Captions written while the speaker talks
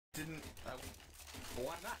didn't.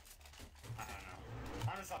 Why not? I don't know.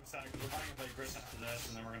 I'm just upset because we're probably gonna play Gris after this,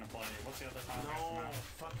 and then we're gonna play. What's the other final? No,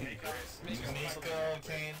 fucking Gris. Mako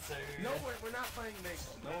cancer. No, we're not playing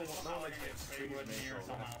Mako. No one likes Mako.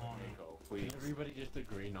 Can everybody just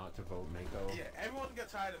agree not to vote Mako? Yeah, everyone got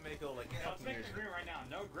tired of Mako like Let's fucking make years an ago. agreement right now.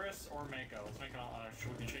 No Gris or Mako. Let's make it all. We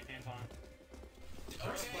can shake hands on it. Okay,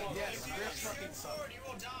 yes, if Gris you fucking sucks. you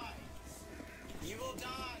will die. You will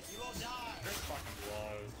die. You will die. Gris fucking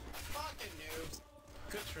blows. Fucking noobs.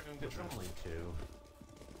 Good trim. It's only 2.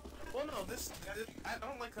 Well, no, this I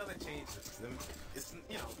don't like how they changed this. It's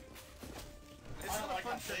you know. It's I don't not like a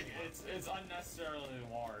fun how big thing. it's unnecessarily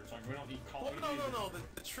large. Like we don't need Call Well, of no, Duty. no.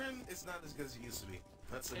 The trim is not as good as it used to be.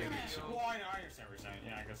 That's the big issue. Well, I understand what you're saying.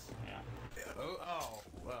 Yeah, I guess. Yeah. Oh,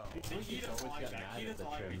 wow. See, he He's doesn't always like got that. mad He at doesn't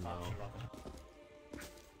the like me trim, talking though. about that.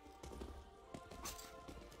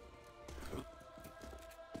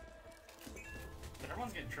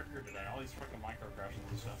 Everyone's getting triggered today. All these freaking microaggressions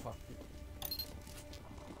and stuff.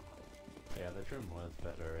 Yeah, the trim was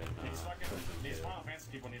better in These Final Fantasy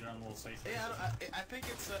people need their own little safe spaces. Yeah, I think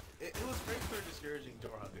it's it was great for discouraging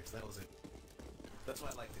door huggers. That was it. That's why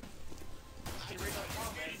I liked it. I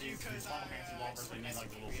These because Final Fantasy lovers, they need like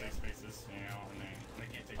little safe spaces, you know, and they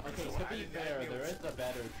can't take Okay, risks. to be fair, there is a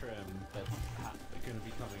better trim that's going to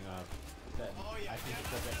be coming up that I think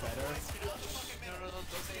is a bit better. No,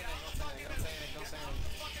 don't say anything. Don't say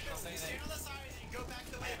anything. Don't say anything. Stand on the side and go back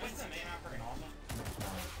the way. What's the name out freaking awesome?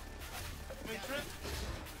 I mean, trim.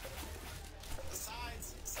 The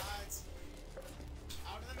sides.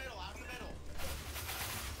 Out in the middle.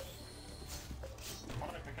 What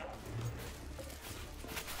did I pick up? Out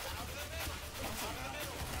of the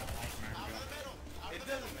middle. It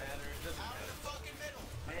doesn't matter. It doesn't Out of the matter. fucking middle.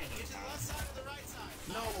 Okay. Get to the left side or the right side.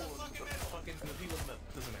 No, Out of the fucking middle. fucking the people in the middle.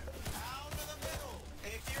 Doesn't matter. Out of the middle.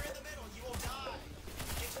 If you're in the middle, you will die.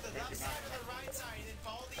 Get to the left side or the right side and then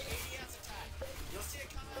follow the ADS attack. You'll see it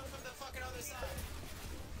come out from the fucking other side.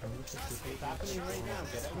 Trust me. It's happening right now.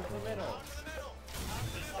 Get out of the middle. Out of the middle. Out of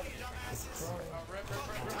the middle, you dumbasses.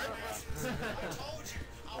 Fucking dumbasses. I told you.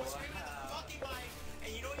 I was screaming at the fucking mic,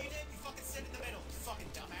 and you know what you did? You fucking sit in the middle. You fucking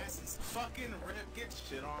dumbasses. Fucking Rip gets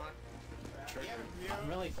shit on. I'm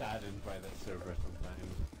really saddened by this server sometimes.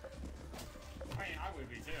 I mean, I would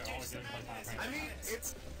be too. I would Just just play Final imagine this. Fantasy. I mean,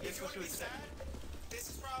 it's If you want what to you be sad, this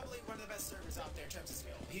is probably one of the best servers out there in terms of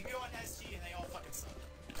skill. You go on SG and they all fucking suck.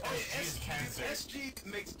 SG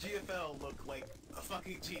makes GFL look like a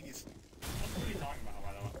fucking genius. What are you talking about,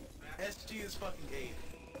 by the way? SG is fucking Abe.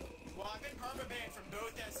 Well, I've been perma-banned from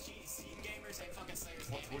both SGs, Steam Gamers, and fucking Slayers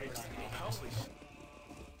What are you talking about? Holy shit.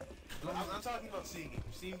 I'm talking about Steam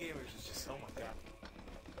Gamers. Steam Gamers is just, oh my god.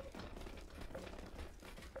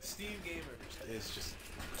 Steam Gamers is just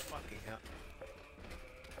fucking hell.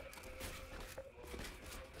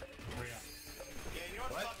 Where you at? Yeah, you know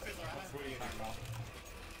what? What? Fuck Fiddler. I What are you talking about?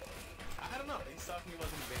 I don't know, he's talking about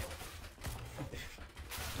him banned. Does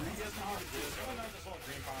anyone know this little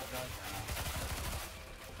green file does?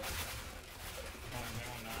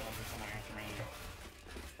 Anyone know? Does someone answer me?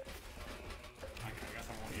 Okay, I guess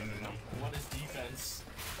I won't get it. What is defense?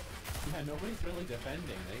 Yeah, nobody's really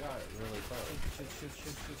defending. They got really close.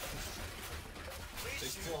 They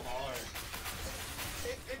still are.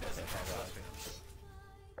 It doesn't matter.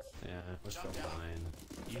 Yeah, we're still Jump down. fine.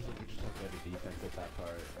 Usually we just have better defense at that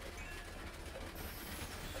part.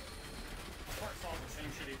 This part still has the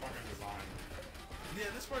same shitty fucking design. Yeah,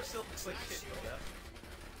 this part still looks like shit, though, yeah.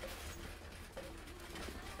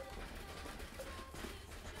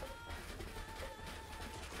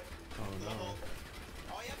 Oh no.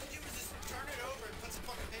 All you have to do is just turn it over and put some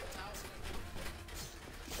fucking paper towels in it.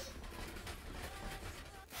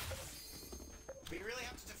 We really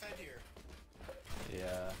have to defend here.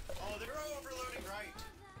 Yeah. Oh, they're overloading right.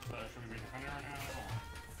 So should we be defending right now?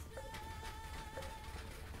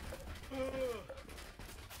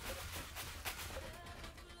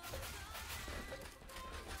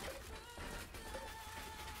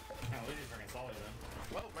 At least he's freaking solid then.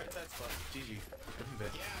 Well, right side spot. GG. Different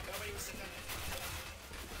bit. Yeah, nobody was defending.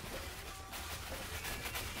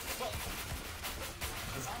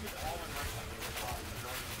 The zombies all in right side of the spot.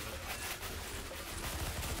 Majority of the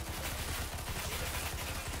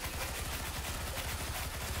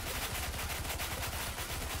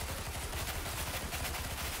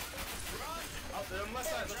Oh, they're on my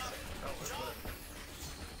side. Jump! Jump!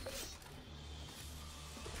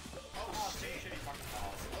 Oh, shit! shitty fucking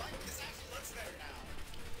balls. Like, this actually looks better now.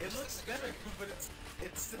 It looks better, but it's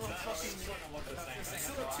still a fucking. It's gonna look the same. It's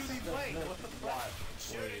still a 2D plane. What the fuck?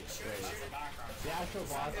 Shoot it, shoot it, shoot it. Background. The actual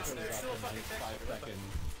boss It's goes still up in fucking like 5 texture. seconds.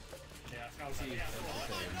 Yeah, it's gonna see. Yeah, Oh my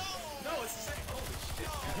god! No, it's the same. Holy shit.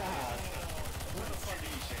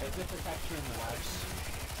 a different texture in the watch.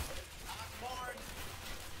 Akbarn.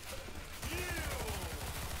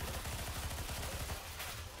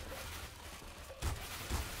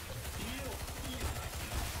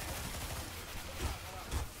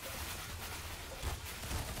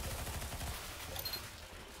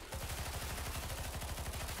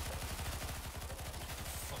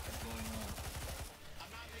 Fuck is going on? I'm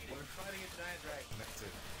not leading. We're fighting a giant dragon. That's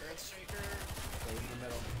it. Earthshaker. Stay in the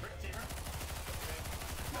middle. Brick teamer.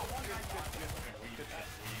 No, one guy got it. Okay, we did that.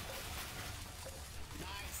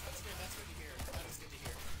 Nice. That's good. That's good to hear. That is good to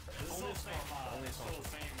hear. This is still the same, still the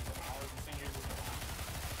same hours and thing years as the last.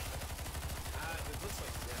 It looks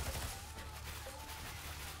like yeah.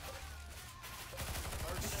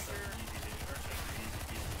 Earthshaker.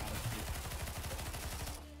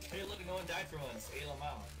 Hey, look, no one died for once. Ate them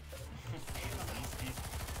out.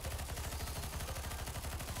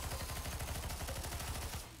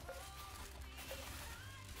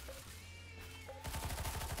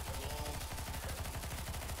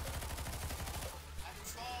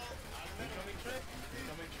 Incoming trip.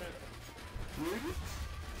 Incoming trip.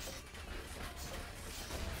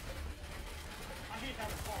 I hate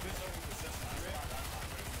having fall this over the system. I realize that's not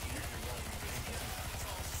good. Usually what I'm doing.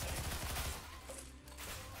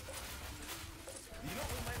 You know,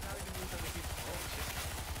 we might not even lose any people. Oh shit.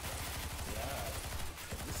 Yeah.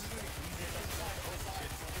 This is gonna be easy.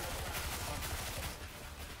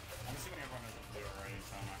 I'm assuming everyone knows what to do already,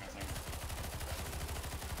 so I'm not gonna say.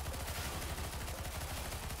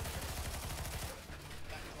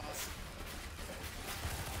 Back to us.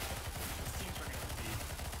 This team's freaking OP.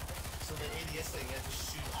 So the ADS thing, you have to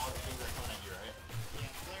shoot all the things that are coming at you, right?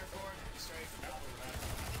 Yeah, flare forward, straight. Now we're back.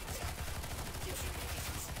 Keep shooting the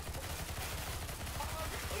distance.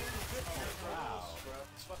 Wow. Bro,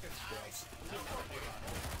 it's fucking Nice.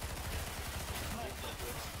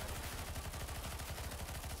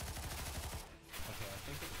 Okay, I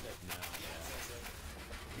think it's dead now. Yeah, that's it.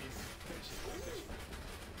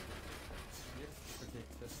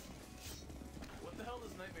 Predict this. What the hell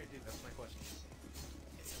does Nightmare do? That's my question.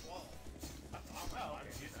 It's a wall. Oh, I'm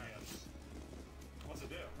used to it. What's it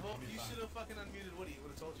do? Well, What do you find? should have fucking unmuted Woody. He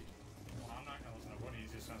would have told you. Well, I'm not gonna listen to Woody.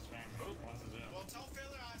 He's just gonna spam me. What's it do? Well, tell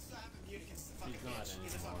Fiddler I still have him muted because he's a fucking He's not bitch.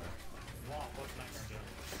 He's a anymore. fucker. Wow, what's Nightmare do?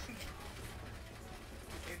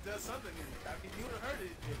 It does something. I mean, you would have heard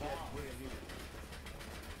it if you had Woody unmuted.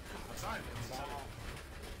 I'm sorry, man. I'm sorry.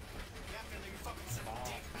 Yeah, Fiddler, you fucking son of a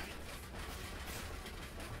dick, man.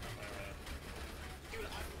 Dude,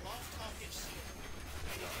 I love talking shit.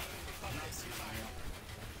 And you can't even fuck this, you're fine.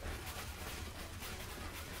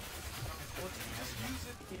 Well, just use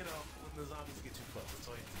it, you know, when the zombies get too close. That's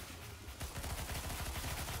all you do.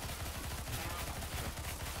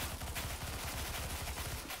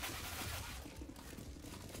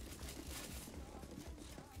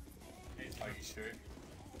 Are you sure?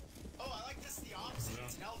 Oh, I like this the opposite.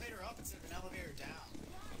 It's an elevator up instead of an elevator down.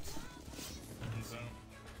 And so, I'm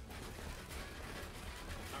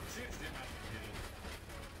seeing it's damn activated.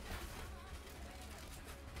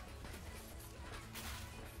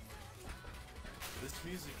 This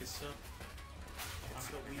music is so... It's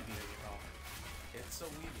so weedy. It's so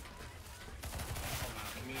weedy.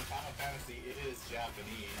 I mean, Final Fantasy, it is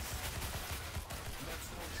Japanese. That's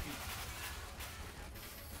no excuse.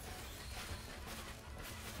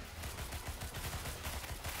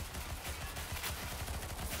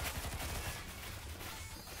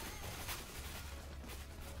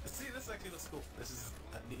 See, this actually looks cool. This is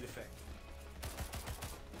a neat effect.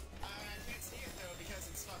 I can't see it though because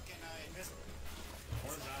it's fucking invisible.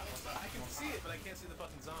 What is that? What's that? I can see it, but I can't see the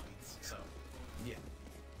fucking zombies. So, yeah.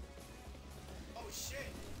 Oh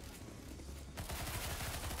shit.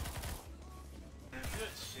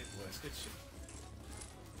 Good shit, Wes. Good shit.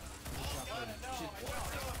 Oh god, no, I don't.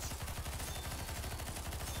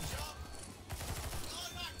 Jump. Oh,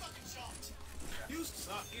 no, I fucking jumped. You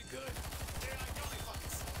suck. You're good. Dude, I really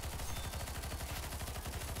fucking suck.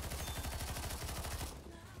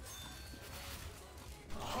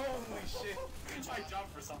 Holy shit. I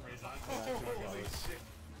jumped for some reason. Holy shit.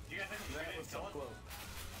 You guys think you That didn't was so kill it? close.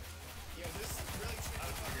 Yeah, this is really I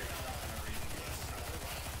tricky. figured out for no reason.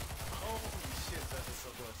 Holy shit, that was so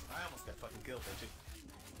close. I almost got fucking killed, didn't you?